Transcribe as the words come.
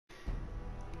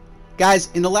Guys,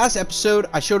 in the last episode,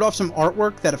 I showed off some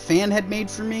artwork that a fan had made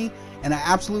for me, and I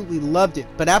absolutely loved it.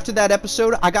 But after that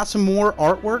episode, I got some more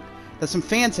artwork that some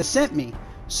fans have sent me.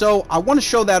 So I want to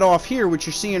show that off here, which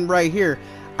you're seeing right here.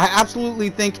 I absolutely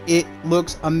think it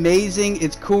looks amazing.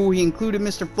 It's cool. He included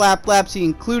Mr. Flap Flaps. He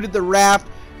included the raft.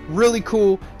 Really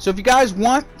cool. So if you guys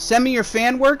want, send me your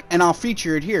fan work, and I'll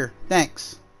feature it here.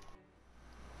 Thanks.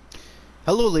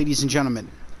 Hello, ladies and gentlemen,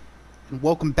 and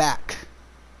welcome back.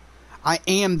 I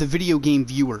am the video game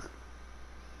viewer,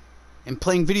 and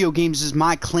playing video games is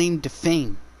my claim to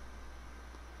fame.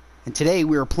 And today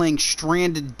we are playing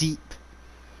Stranded Deep.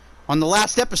 On the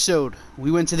last episode, we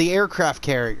went to the aircraft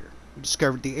carrier. We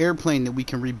discovered the airplane that we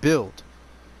can rebuild.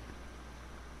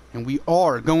 And we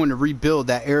are going to rebuild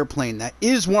that airplane. That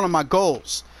is one of my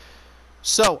goals.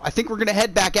 So, I think we're going to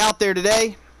head back out there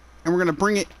today, and we're going to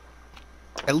bring it,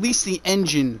 at least the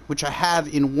engine, which I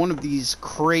have in one of these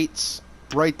crates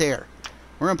right there.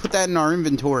 We're going to put that in our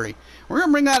inventory. We're going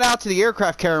to bring that out to the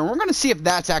aircraft carrier, and we're going to see if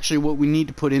that's actually what we need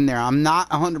to put in there. I'm not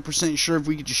 100% sure if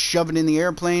we could just shove it in the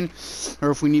airplane, or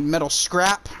if we need metal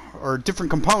scrap, or different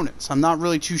components. I'm not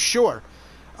really too sure.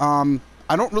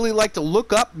 I don't really like to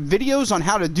look up videos on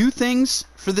how to do things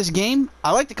for this game.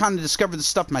 I like to kind of discover the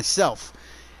stuff myself.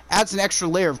 Adds an extra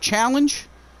layer of challenge,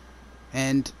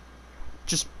 and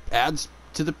just adds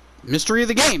to the mystery of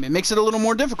the game. It makes it a little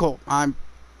more difficult. I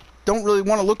don't really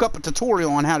want to look up a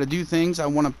tutorial on how to do things. I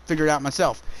want to figure it out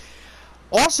myself.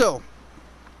 Also,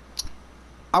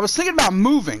 I was thinking about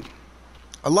moving.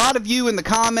 A lot of you in the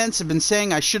comments have been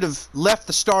saying I should have left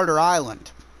the starter island.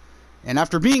 And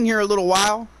after being here a little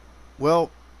while,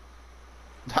 well,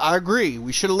 I agree.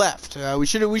 We should have left. We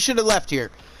should have left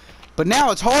here. But now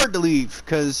it's hard to leave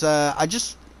because I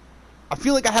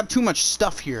feel like I have too much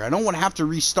stuff here. I don't want to have to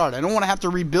restart. I don't want to have to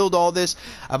rebuild all this.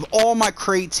 I have all my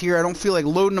crates here. I don't feel like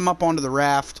loading them up onto the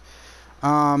raft.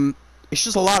 It's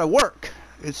just a lot of work.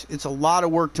 It's a lot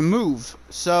of work to move.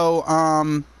 So,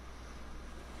 I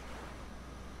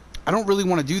don't really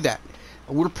want to do that.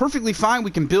 We're perfectly fine.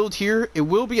 We can build here. It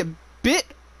will be a bit...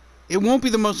 It won't be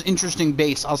the most interesting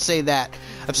base, I'll say that.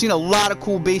 I've seen a lot of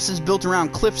cool bases built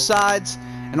around cliff sides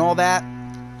and all that.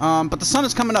 But the sun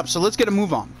is coming up, so let's get a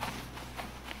move on.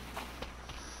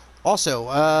 Also,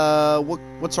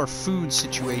 what's our food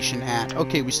situation at?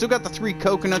 Okay, we still got the 3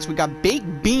 coconuts. We got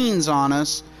baked beans on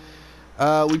us.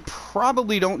 We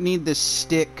probably don't need this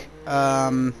stick.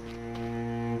 Are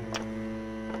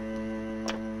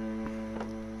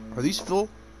these full?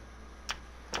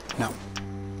 No.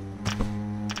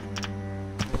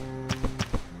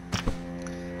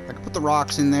 I could put the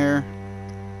rocks in there.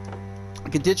 I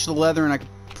could ditch the leather, and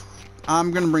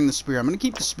I'm gonna bring the spear. I'm gonna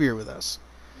keep the spear with us.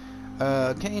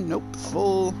 Okay, nope,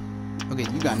 full. Okay,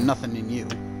 you got nothing in you.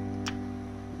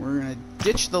 We're gonna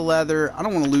ditch the leather. I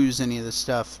don't want to lose any of this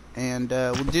stuff. And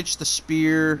we'll ditch the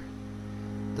spear.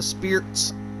 The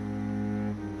spirits.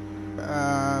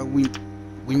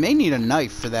 We may need a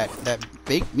knife for that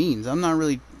baked beans. I'm not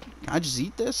really... Can I just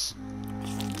eat this?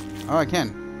 Oh, I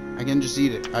can. I can just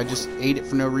eat it. I just ate it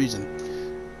for no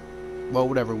reason. Well,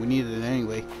 whatever. We needed it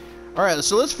anyway. Alright,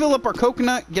 so let's fill up our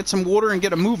coconut, get some water, and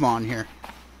get a move on here.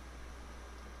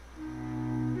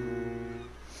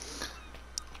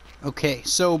 Okay,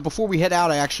 so before we head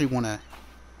out, I actually want to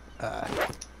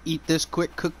eat this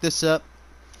quick, cook this up.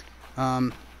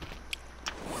 So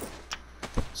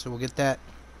we'll get that.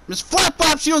 Mr. Flap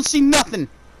Flaps, you don't see nothing. You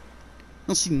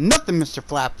don't see nothing, Mr.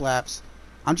 Flap Flaps.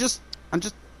 I'm just.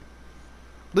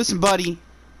 Listen, buddy.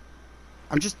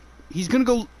 He's gonna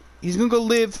go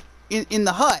live in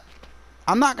the hut.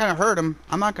 I'm not gonna hurt him.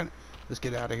 Let's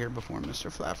get out of here before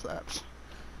Mr. Flap Flaps.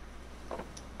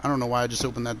 I don't know why I just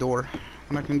opened that door.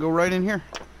 And I can go right in here.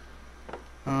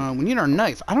 We need our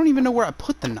knife. I don't even know where I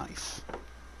put the knife.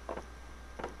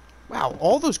 Wow,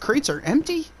 all those crates are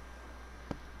empty?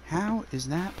 How is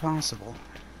that possible?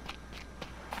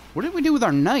 What did we do with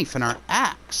our knife and our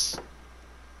axe?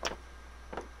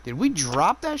 Did we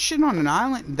drop that shit on an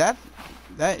island? That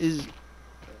is...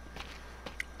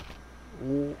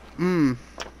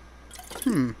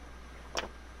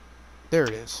 There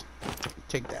it is.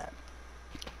 Take that.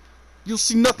 You'll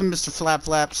see nothing, Mr. Flap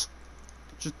Flaps.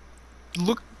 Just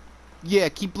look. Yeah,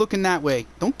 keep looking that way.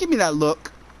 Don't give me that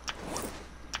look.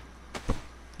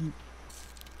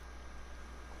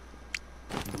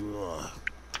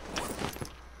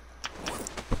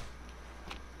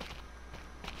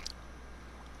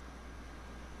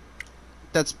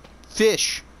 That's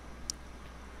fish,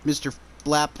 Mr.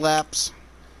 Flap Flaps.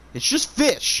 It's just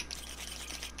fish.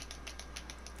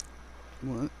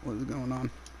 What is going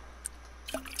on?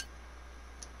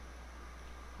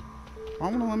 Why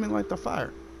won't it let me light the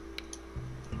fire?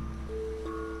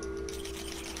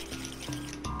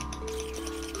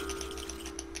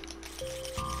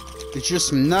 It's just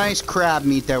some nice crab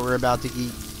meat that we're about to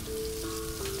eat.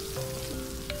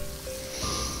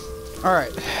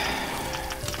 Alright.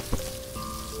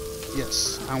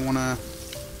 Yes, I want to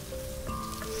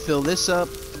fill this up.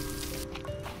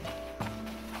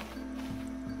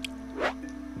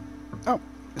 Oh,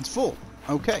 it's full.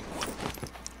 Okay.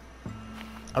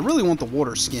 I really want the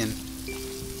water skin.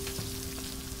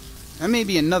 That may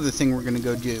be another thing we're going to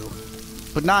go do.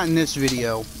 But not in this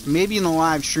video. Maybe in the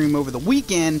live stream over the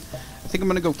weekend. I think I'm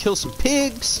going to go kill some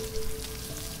pigs.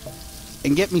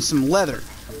 And get me some leather.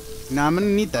 Now I'm going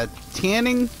to need that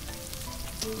tanning.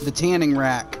 The tanning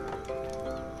rack.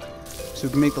 So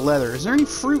we can make the leather. Is there any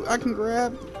fruit I can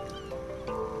grab?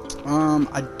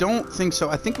 I don't think so.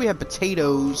 I think we have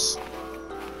potatoes.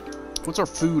 What's our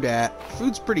food at?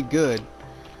 Food's pretty good.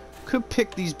 Could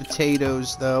pick these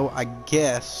potatoes though, I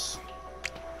guess.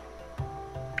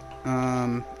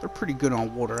 They're pretty good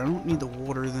on water. I don't need to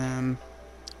water them.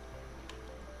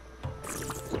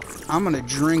 I'm gonna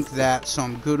drink that so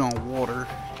I'm good on water.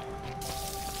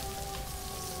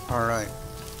 Alright.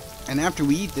 And after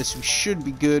we eat this, we should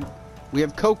be good. We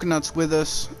have coconuts with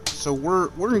us, so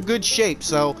we're in good shape.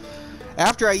 So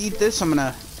after I eat this, I'm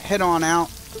gonna head on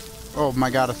out. Oh my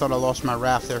god, I thought I lost my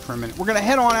raft there for a minute. We're gonna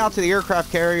head on out to the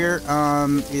aircraft carrier.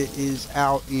 It is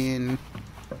out in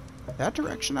that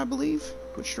direction, I believe.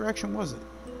 Which direction was it?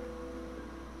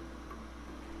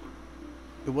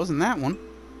 It wasn't that one.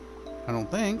 I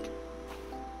don't think.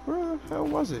 Where the hell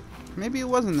was it? Maybe it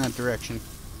wasn't that direction.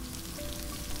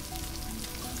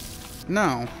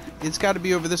 No, it's got to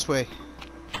be over this way.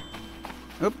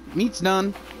 Oh, meat's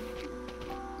done.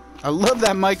 I love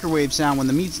that microwave sound when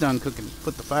the meat's done cooking.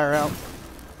 Put the fire out.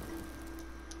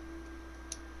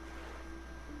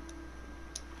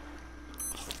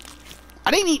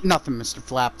 I didn't eat nothing, Mr.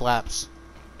 Flap Flaps.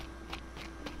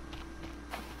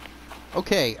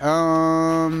 Okay,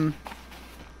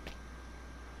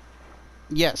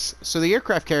 yes, so the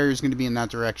aircraft carrier is going to be in that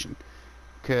direction.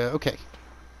 Okay.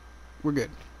 We're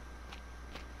good.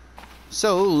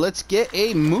 So, let's get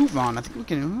a move on. I think we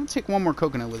can... We'll take one more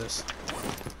coconut with us.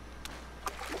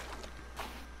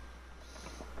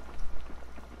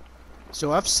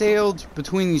 So, I've sailed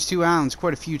between these two islands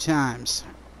quite a few times.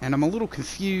 And I'm a little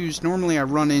confused. Normally, I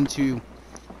run into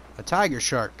a tiger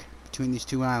shark between these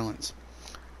two islands.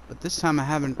 But this time, I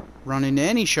haven't run into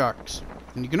any sharks.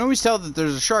 And you can always tell that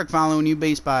there's a shark following you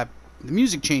based by the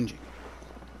music changing.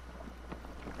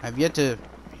 I've yet to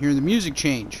hear the music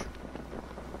change.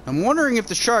 I'm wondering if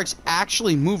the sharks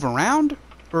actually move around,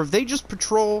 or if they just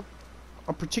patrol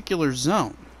a particular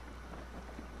zone.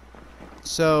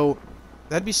 So,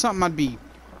 that'd be something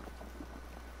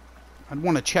I'd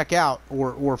want to check out,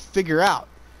 or figure out.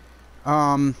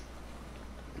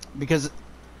 Because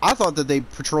I thought that they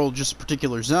patrolled just a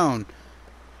particular zone,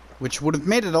 which would have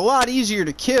made it a lot easier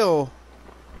to kill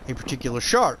a particular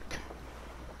shark.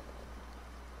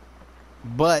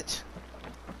 But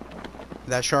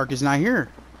that shark is not here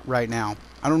right now.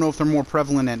 I don't know if they're more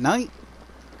prevalent at night.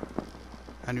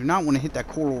 I do not want to hit that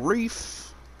coral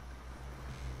reef.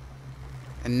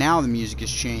 And now the music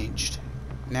has changed.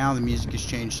 Now the music has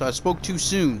changed. So I spoke too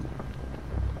soon.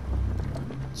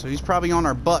 So he's probably on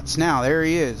our butts now. There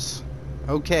he is.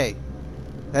 Okay.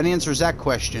 That answers that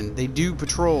question. They do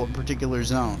patrol a particular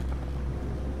zone.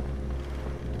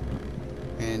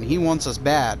 And he wants us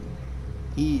bad.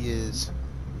 He's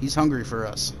hungry for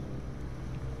us.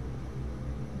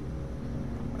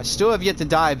 I still have yet to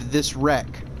dive this wreck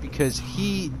because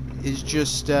he is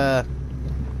just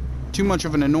too much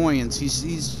of an annoyance.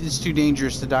 He's too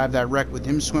dangerous to dive that wreck with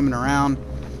him swimming around.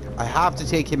 I have to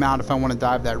take him out if I want to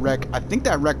dive that wreck. I think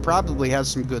that wreck probably has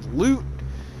some good loot.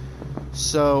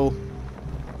 So,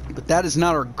 but that is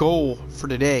not our goal for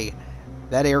today.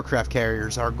 That aircraft carrier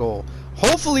is our goal.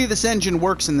 Hopefully this engine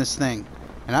works in this thing.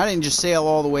 And I didn't just sail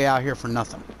all the way out here for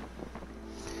nothing.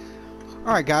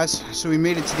 Alright guys, so we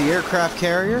made it to the aircraft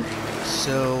carrier.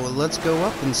 So let's go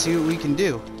up and see what we can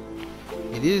do.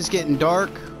 It is getting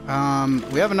dark.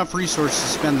 We have enough resources to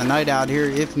spend the night out here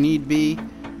if need be.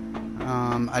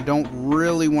 I don't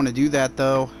really want to do that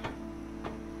though.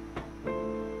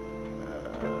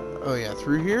 Oh yeah,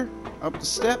 through here, up the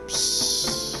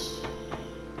steps.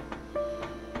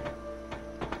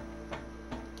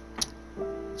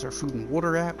 Where's our food and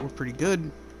water at? We're pretty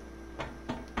good.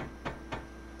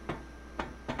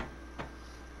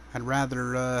 I'd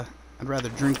rather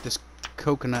drink this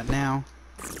coconut now.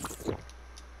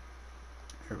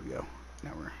 There we go.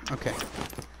 Now we're okay.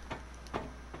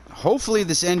 Hopefully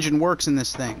this engine works in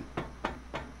this thing.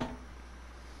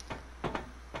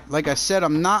 Like I said,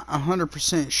 I'm not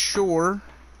 100% sure.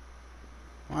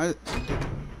 Why?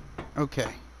 Okay.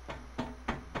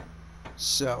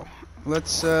 So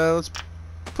let's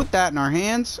put that in our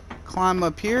hands. Climb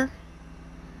up here.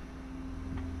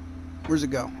 Where's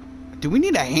it go? Do we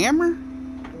need a hammer?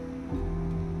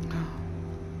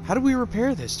 How do we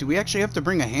repair this? Do we actually have to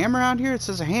bring a hammer out here? It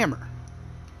says a hammer.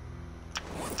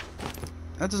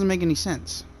 That doesn't make any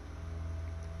sense.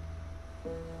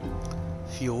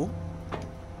 Fuel.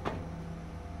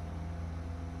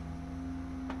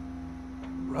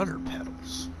 Rudder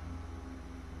pedals.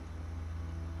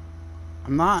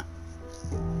 I'm not...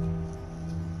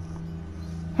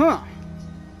 Huh.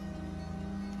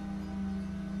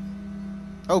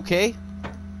 Okay.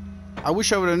 I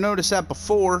wish I would have noticed that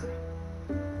before.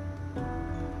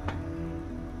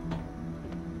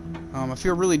 I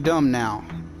feel really dumb now.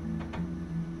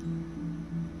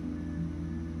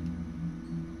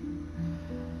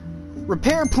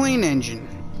 Repair plane engine.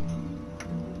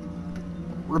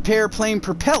 Repair plane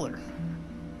propeller.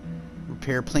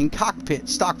 Repair plane cockpit.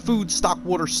 Stock food, stock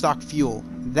water, stock fuel.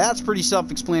 That's pretty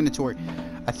self-explanatory,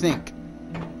 I think.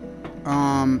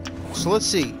 So let's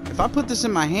see. If I put this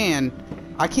in my hand,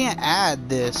 I can't add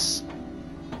this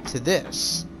to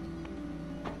this.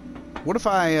 What if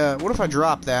I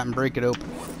drop that and break it open?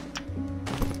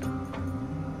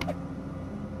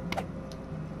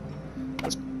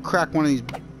 Let's crack one of these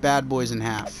bad boys in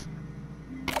half.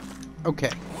 Okay.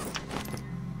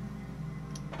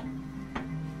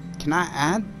 Can I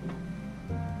add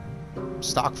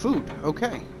stock food?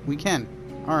 Okay, we can.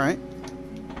 Alright.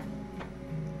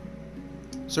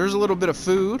 So there's a little bit of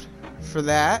food for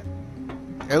that.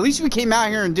 At least we came out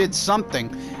here and did something.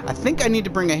 I think I need to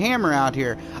bring a hammer out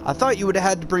here. I thought you would have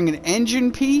had to bring an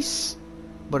engine piece,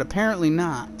 but apparently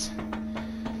not.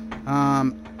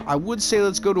 I would say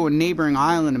let's go to a neighboring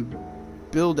island and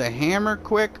build a hammer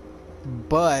quick,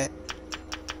 but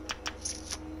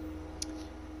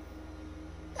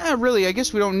really, I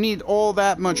guess we don't need all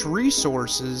that much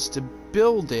resources to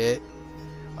build it.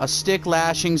 A stick,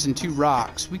 lashings, and 2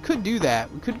 rocks. We could do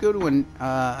that. We could go to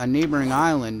a neighboring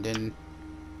island and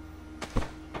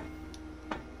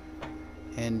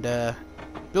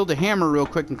build a hammer real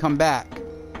quick and come back.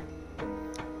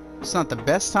 It's not the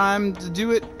best time to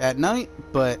do it at night,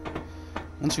 but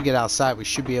once we get outside, we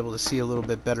should be able to see a little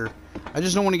bit better. I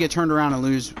just don't want to get turned around and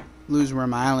lose where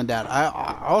my island at. I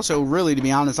also, really, to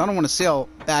be honest, I don't want to sail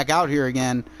back out here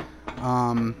again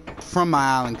from my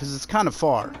island because it's kind of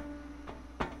far.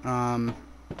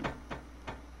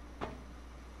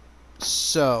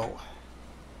 So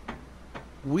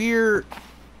we're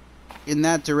in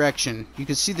that direction. You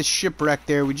can see the shipwreck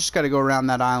there. We just got to go around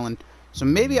that island. So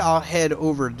maybe I'll head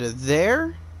over to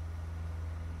there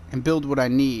and build what I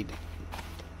need.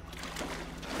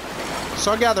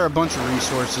 So I'll gather a bunch of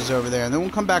resources over there, and then we'll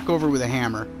come back over with a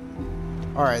hammer.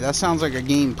 Alright, that sounds like a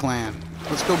game plan.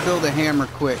 Let's go build a hammer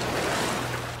quick.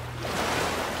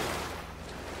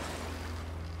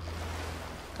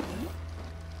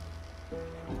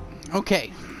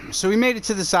 Okay, so we made it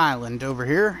to this island over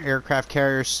here. Aircraft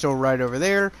carrier is still right over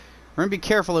there. We're going to be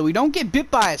careful that we don't get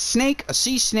bit by a snake, a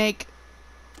sea snake,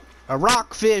 a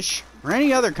rockfish, or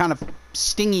any other kind of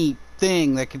stingy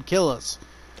thing that could kill us.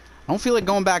 I don't feel like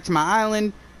going back to my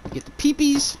island to get the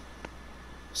peepees.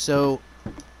 So,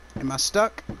 am I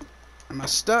stuck? Am I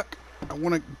stuck? I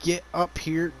want to get up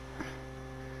here.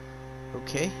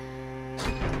 Okay.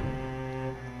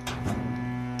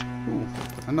 Ooh,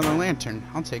 another lantern.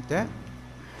 I'll take that.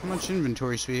 How much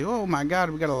inventory space? Oh my god,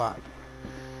 we got a lot.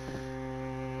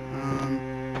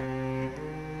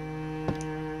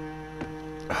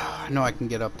 I know I can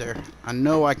get up there. I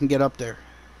know I can get up there.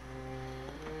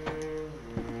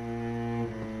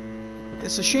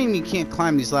 It's a shame you can't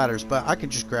climb these ladders, but I could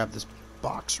just grab this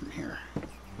box from here.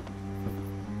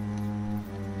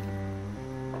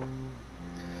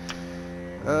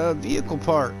 Vehicle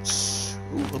parts.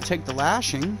 Ooh, we'll take the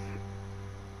lashing.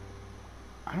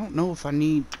 I don't know if I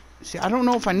need... See, I don't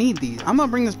know if I need these. I'm gonna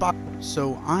bring this box.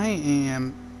 So I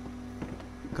am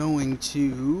going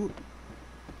to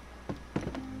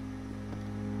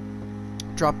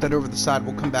drop that over the side.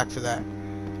 We'll come back for that.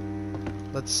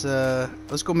 Let's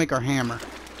go make our hammer.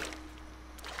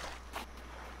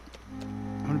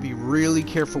 I'm gonna be really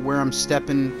careful where I'm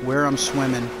stepping, where I'm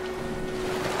swimming.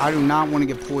 I do not want to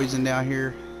get poisoned out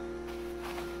here.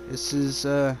 This is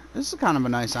kind of a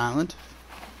nice island.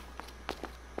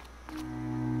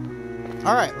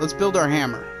 All right, let's build our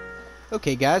hammer.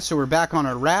 Okay, guys, so we're back on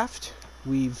our raft.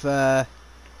 We've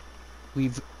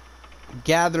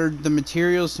gathered the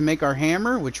materials to make our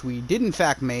hammer, which we did in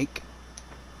fact make.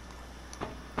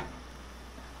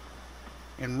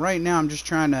 And right now I'm just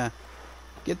trying to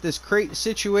get this crate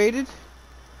situated.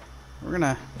 We're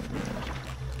gonna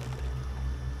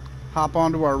hop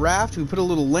onto our raft. We put a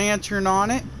little lantern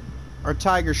on it. Our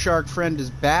tiger shark friend is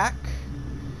back.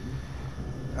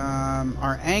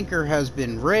 Our anchor has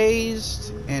been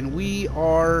raised, and we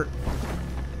are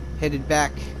headed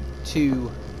back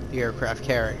to the aircraft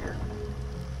carrier.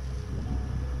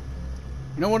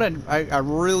 You know what? I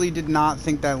really did not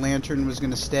think that lantern was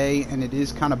going to stay, and it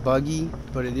is kind of buggy,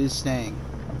 but it is staying.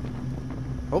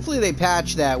 Hopefully they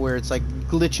patch that where it's like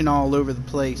glitching all over the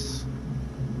place.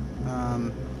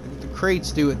 The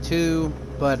crates do it too,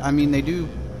 but I mean they do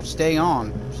stay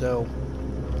on, so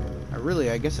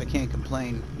I guess I can't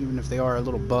complain, even if they are a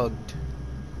little bugged.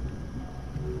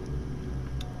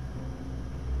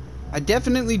 I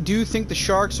definitely do think the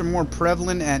sharks are more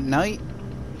prevalent at night.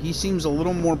 He seems a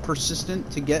little more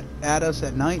persistent to get at us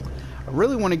at night. I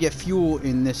really want to get fuel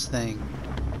in this thing.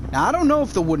 Now, I don't know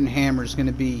if the wooden hammer is going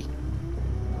to be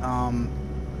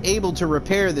able to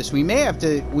repair this. We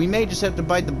may just have to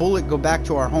bite the bullet, go back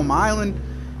to our home island,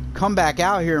 come back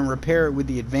out here and repair it with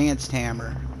the advanced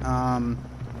hammer.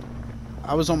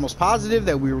 I was almost positive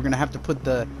that we were going to have to put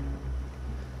the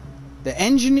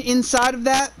engine inside of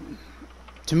that.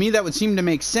 To me, that would seem to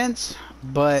make sense,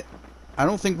 but I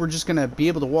don't think we're just going to be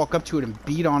able to walk up to it and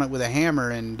beat on it with a hammer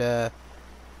and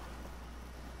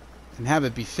have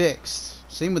it be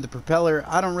fixed. Same with the propeller.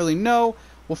 I don't really know.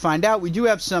 We'll find out. We do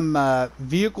have some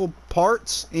vehicle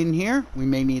parts in here. We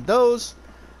may need those.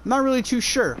 I'm not really too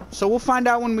sure, so we'll find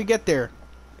out when we get there.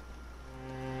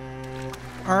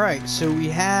 Alright, so we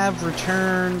have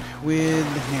returned with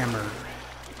the hammer.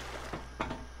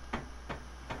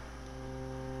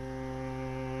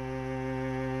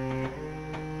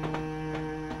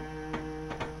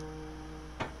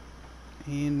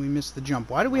 And we missed the jump.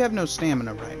 Why do we have no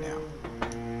stamina right now?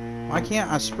 Why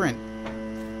can't I sprint?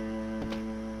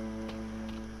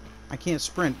 I can't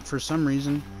sprint for some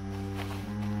reason.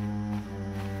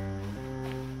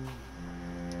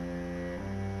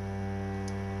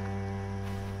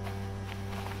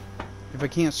 If I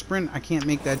can't sprint, I can't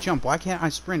make that jump. Why can't I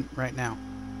sprint right now?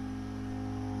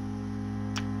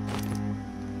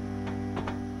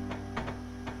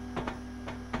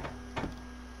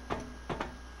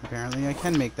 Apparently I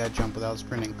can make that jump without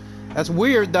sprinting. That's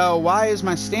weird though. Why is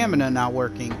my stamina not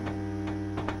working?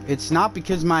 It's not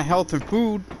because my health and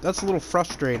food. That's a little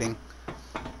frustrating.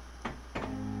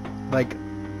 Like,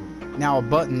 now a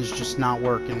button's just not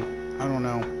working. I don't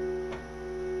know.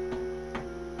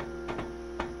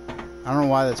 I don't know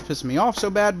why that's pissing me off so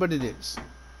bad, but it is.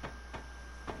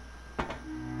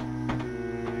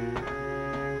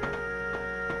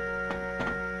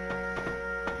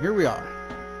 Here we are.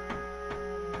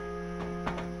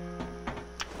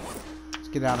 Let's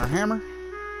get out our hammer.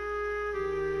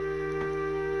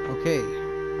 Okay.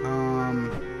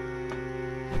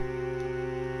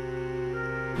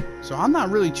 So I'm not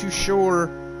really too sure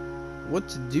what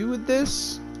to do with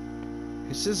this.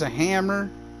 This is a hammer.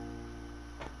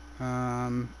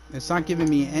 It's not giving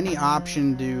me any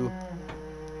option to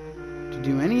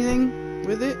do anything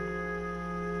with it,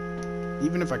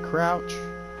 even if I crouch.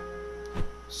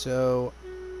 So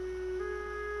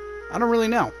I don't really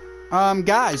know.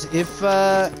 Guys,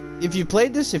 if you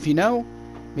played this, if you know,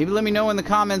 maybe let me know in the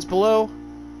comments below.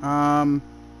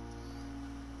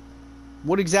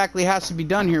 What exactly has to be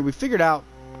done here? We figured out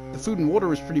the food and water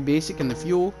was pretty basic, and the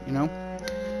fuel, you know.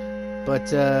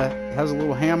 But it has a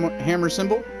little hammer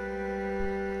symbol.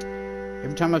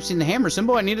 Every time I've seen the hammer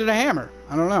symbol, I needed a hammer.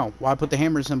 I don't know. Why put the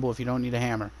hammer symbol if you don't need a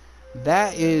hammer?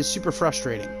 That is super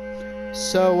frustrating.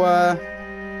 So,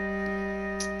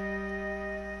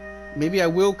 maybe I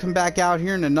will come back out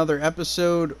here in another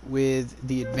episode with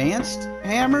the advanced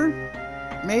hammer.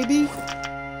 Maybe.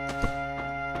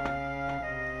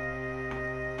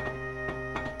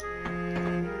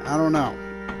 I don't know.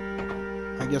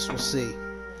 I guess we'll see.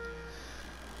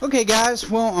 Okay, guys.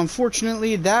 Well,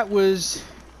 unfortunately, that was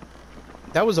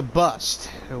a bust.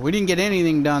 We didn't get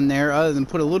anything done there other than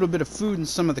put a little bit of food in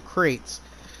some of the crates.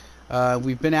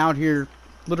 We've been out here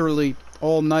literally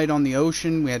all night on the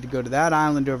ocean. We had to go to that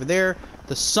island over there.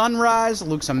 The sunrise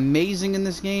looks amazing in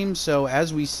this game, so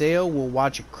as we sail, we'll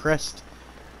watch it crest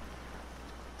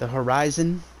the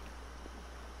horizon.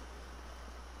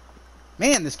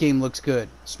 Man, this game looks good,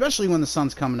 especially when the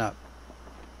sun's coming up.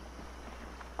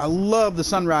 I love the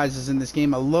sunrises in this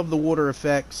game. I love the water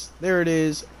effects. There it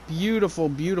is. Beautiful,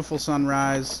 beautiful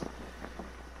sunrise.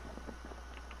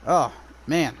 Oh,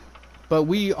 man. But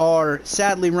we are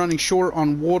sadly running short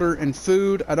on water and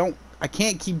food. I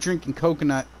can't keep drinking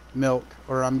coconut milk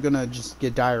or I'm gonna just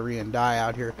get diarrhea and die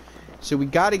out here. So we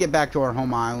got to get back to our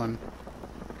home island.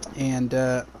 And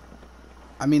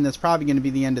I mean, that's probably going to be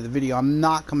the end of the video. I'm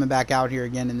not coming back out here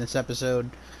again in this episode.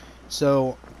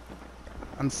 So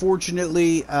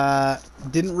Unfortunately,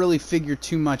 didn't really figure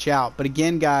too much out. But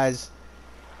again, guys,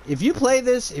 if you play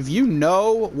this, if you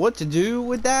know what to do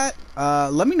with that,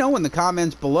 let me know in the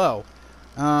comments below.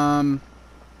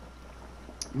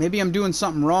 Maybe I'm doing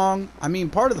something wrong. I mean,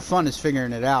 part of the fun is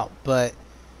figuring it out, but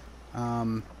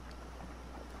I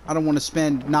don't want to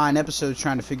spend 9 episodes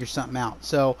trying to figure something out.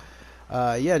 So,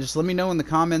 yeah, just let me know in the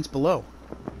comments below.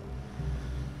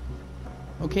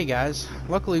 Okay, guys.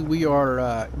 Luckily, we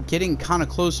are getting kind of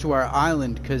close to our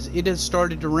island because it has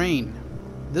started to rain.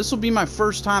 This will be my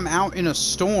first time out in a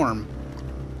storm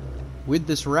with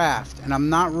this raft, and I'm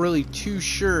not really too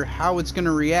sure how it's going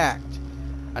to react.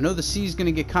 I know the sea's going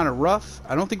to get kind of rough.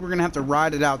 I don't think we're going to have to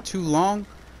ride it out too long,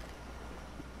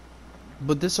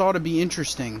 but this ought to be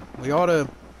interesting. We ought to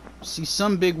see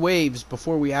some big waves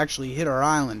before we actually hit our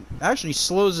island. It actually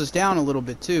slows us down a little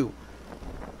bit too.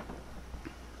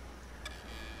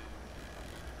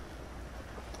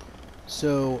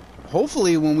 So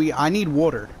hopefully I need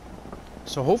water.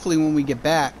 So hopefully when we get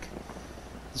back,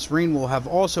 this rain will have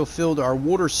also filled our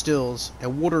water stills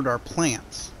and watered our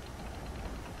plants.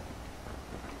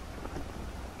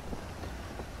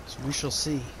 So we shall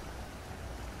see.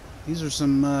 These are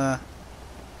some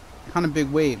kind of big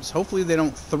waves. Hopefully they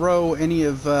don't throw any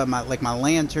of my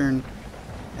lantern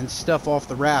and stuff off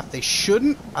the raft. They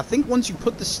shouldn't. I think once you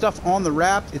put the stuff on the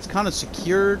raft, it's kind of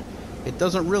secured. It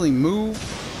doesn't really move.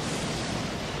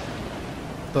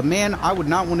 But man, I would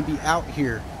not want to be out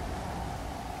here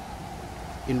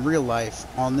in real life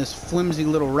on this flimsy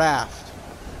little raft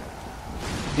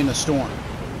in a storm.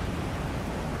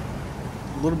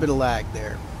 A little bit of lag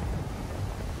there.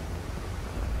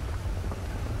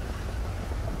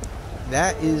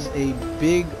 That is a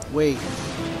big wave.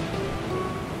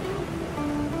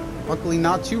 Luckily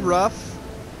not too rough.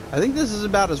 I think this is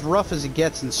about as rough as it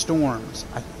gets in storms.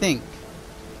 I think.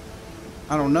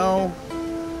 I don't know.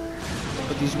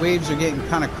 But these waves are getting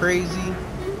kind of crazy.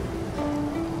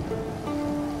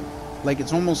 Like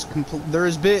it's almost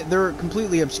they're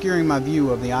completely obscuring my view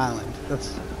of the island.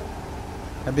 That's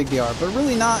how big they are. But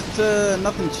really not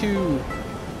nothing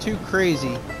too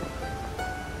crazy.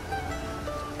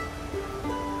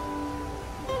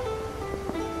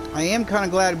 I am kind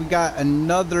of glad we got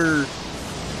another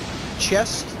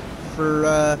chest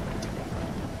for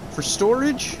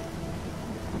storage.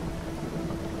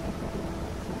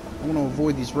 I want to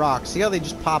avoid these rocks. See how they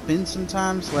just pop in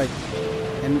sometimes? Like,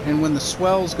 and when the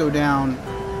swells go down,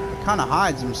 it kind of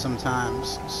hides them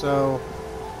sometimes. So,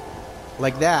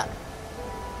 like that.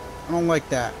 I don't like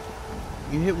that.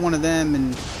 You hit one of them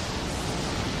and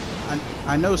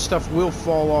I know stuff will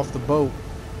fall off the boat.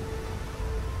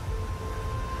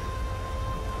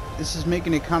 This is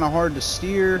making it kind of hard to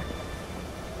steer.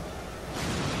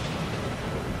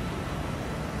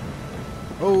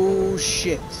 Oh,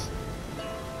 shit.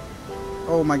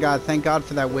 Oh my god, thank god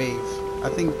for that wave. I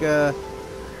think we're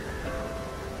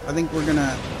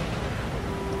gonna...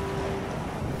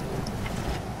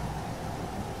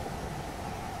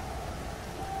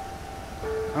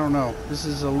 I don't know. This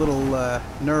is a little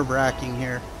nerve-wracking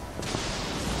here.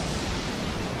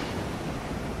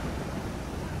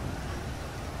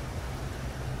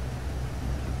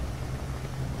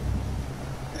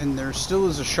 And there still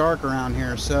is a shark around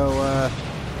here, so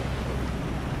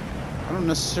I don't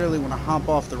necessarily want to hop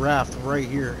off the raft right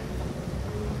here.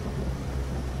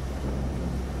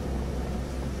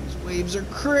 These waves are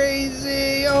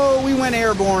crazy. Oh, we went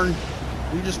airborne.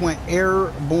 We just went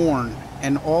airborne.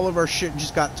 And all of our shit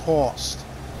just got tossed.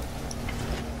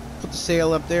 Put the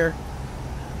sail up there.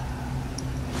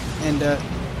 And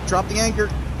drop the anchor.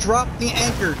 Drop the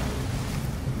anchor.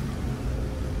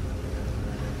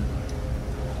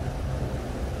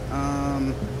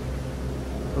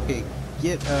 Okay,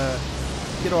 get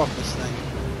off this thing.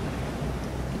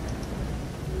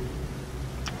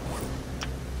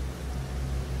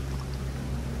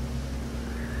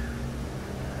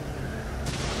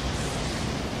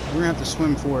 We're gonna have to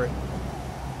swim for it.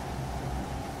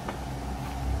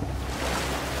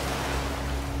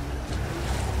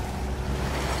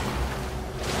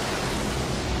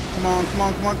 Come on, come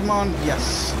on, come on, come on.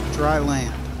 Yes, dry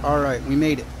land. Alright, we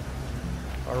made it.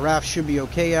 Our raft should be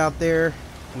okay out there.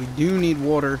 We do need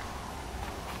water.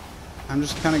 I'm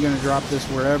just kind of going to drop this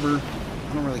wherever.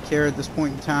 I don't really care at this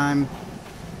point in time.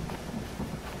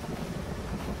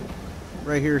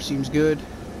 Right here seems good.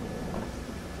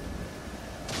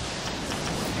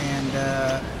 And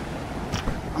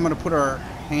I'm going to put our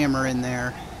hammer in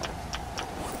there.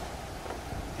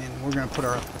 And we're going to put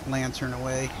our lantern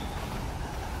away.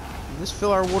 Did this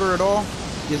fill our water at all?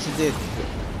 Yes, it did.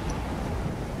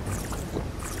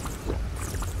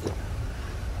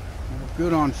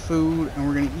 good on food, and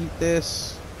we're gonna eat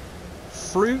this.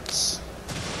 Fruits.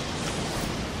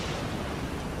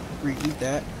 We're gonna eat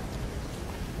that.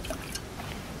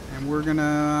 And we're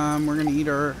gonna eat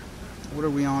our, what are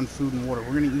we on? Food and water.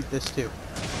 We're gonna eat this too.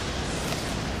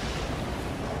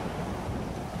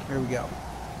 There we go.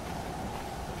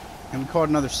 And we caught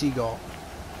another seagull.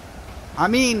 I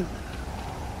mean,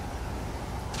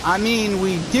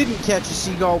 we didn't catch a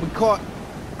seagull. We caught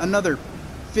another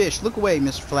fish. Look away,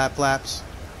 Mr. Flap Flaps.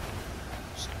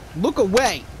 Just look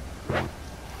away.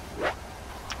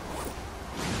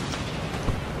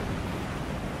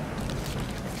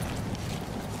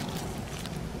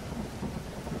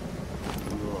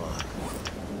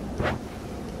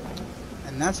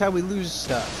 And that's how we lose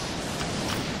stuff.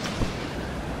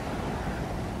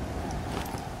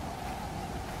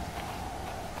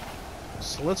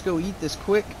 So let's go eat this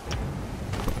quick. Did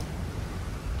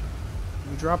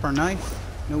we drop our knife?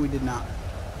 No, we did not.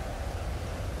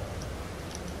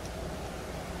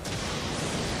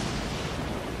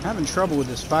 I'm having trouble with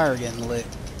this fire getting lit.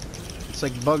 It's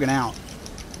like bugging out.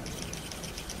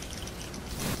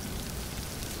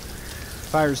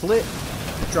 Fire's lit.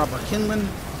 Drop our kindling.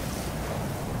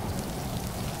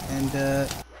 And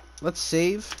let's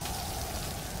save.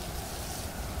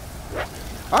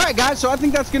 Alright guys, so I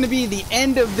think that's going to be the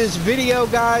end of this video,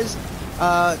 guys.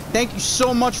 Thank you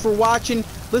so much for watching.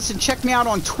 Listen, check me out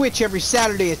on Twitch every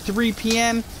Saturday at 3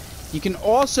 p.m. You can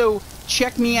also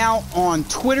check me out on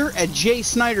Twitter at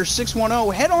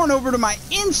jsnyder610. Head on over to my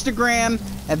Instagram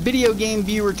at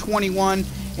videogameviewer21.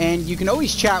 And you can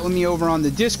always chat with me over on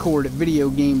the Discord at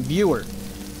videogameviewer.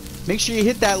 Make sure you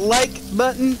hit that like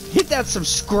button, hit that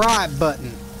subscribe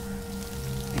button,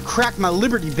 and crack my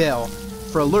Liberty Bell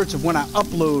for alerts of when I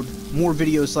upload more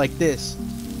videos like this.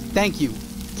 Thank you.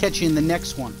 Catch you in the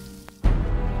next one.